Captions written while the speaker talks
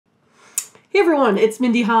Hey everyone, it's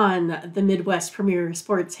Mindy Hahne, the Midwest premier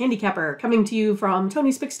sports handicapper, coming to you from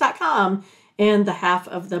TonySpicks.com and the half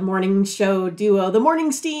of the morning show duo, The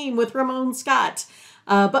Morning Steam with Ramon Scott.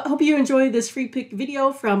 But hope you enjoy this free pick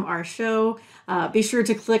video from our show. Be sure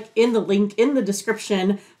to click in the link in the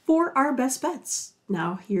description for our best bets.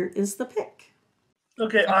 Now here is the pick.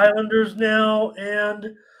 Okay, Islanders now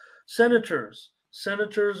and Senators.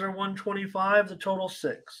 Senators are 125, the total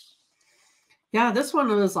 6. Yeah, this one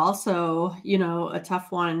was also, a tough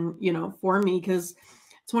one, for me because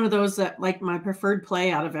it's one of those that like my preferred play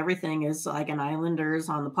out of everything is like an Islanders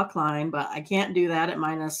on the puck line, but I can't do that at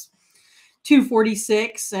minus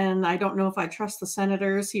 246. And I don't know if I trust the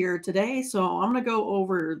Senators here today. So I'm going to go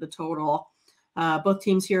over the total. Both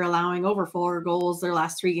teams here allowing over 4 goals their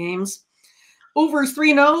last 3 games. Overs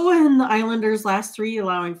 3-0, and the Islanders last 3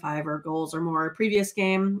 allowing 5 or goals or more. Previous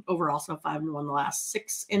game, over also 5-1 the last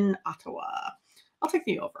 6 in Ottawa. I'll take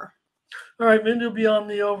the over. All right, Mindy will be on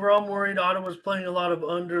the over. I'm worried Ottawa's playing a lot of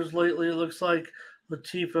unders lately. It looks like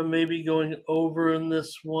Latifa may be going over in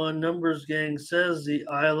this one. Numbers Gang says the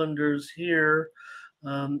Islanders here,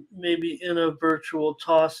 maybe in a virtual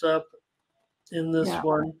toss-up in this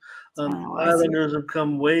one. Islanders have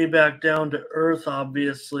come way back down to earth,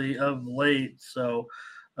 obviously, of late. So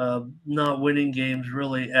not winning games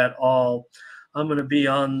really at all. I'm going to be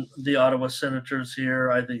on the Ottawa Senators here.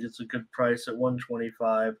 I think it's a good price at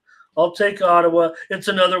 125. I'll take Ottawa. It's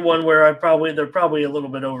another one where they're probably a little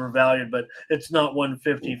bit overvalued, but it's not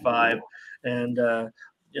 155. And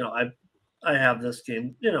I have this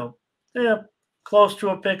game, close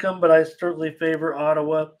to a pick 'em, but I certainly favor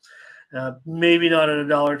Ottawa. Maybe not at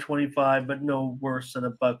 $1.25, but no worse than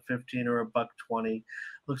 $1.15 or $1.20.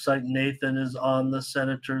 Looks like Nathan is on the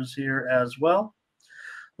Senators here as well.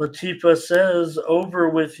 Latifa says over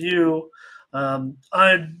with you. I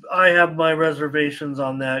have my reservations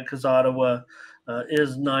on that because Ottawa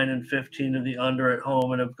is 9-15 of the under at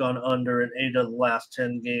home and have gone under in 8 of the last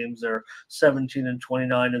 10 games. They're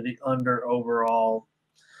 17-29 of the under overall.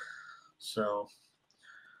 So,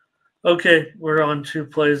 okay, we're on 2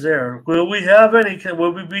 plays there. Will we have any?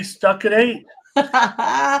 Will we be stuck at 8?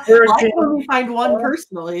 I can only find one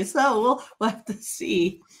personally, so we'll have to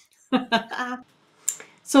see.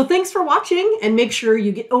 So thanks for watching, and make sure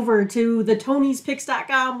you get over to the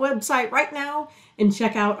TonySpicks.com website right now and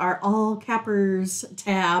check out our All Cappers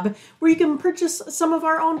tab where you can purchase some of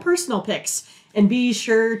our own personal picks. And be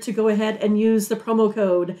sure to go ahead and use the promo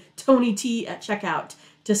code TonyT at checkout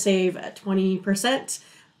to save 20%.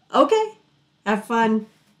 Okay, have fun.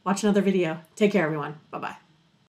 Watch another video. Take care, everyone. Bye-bye.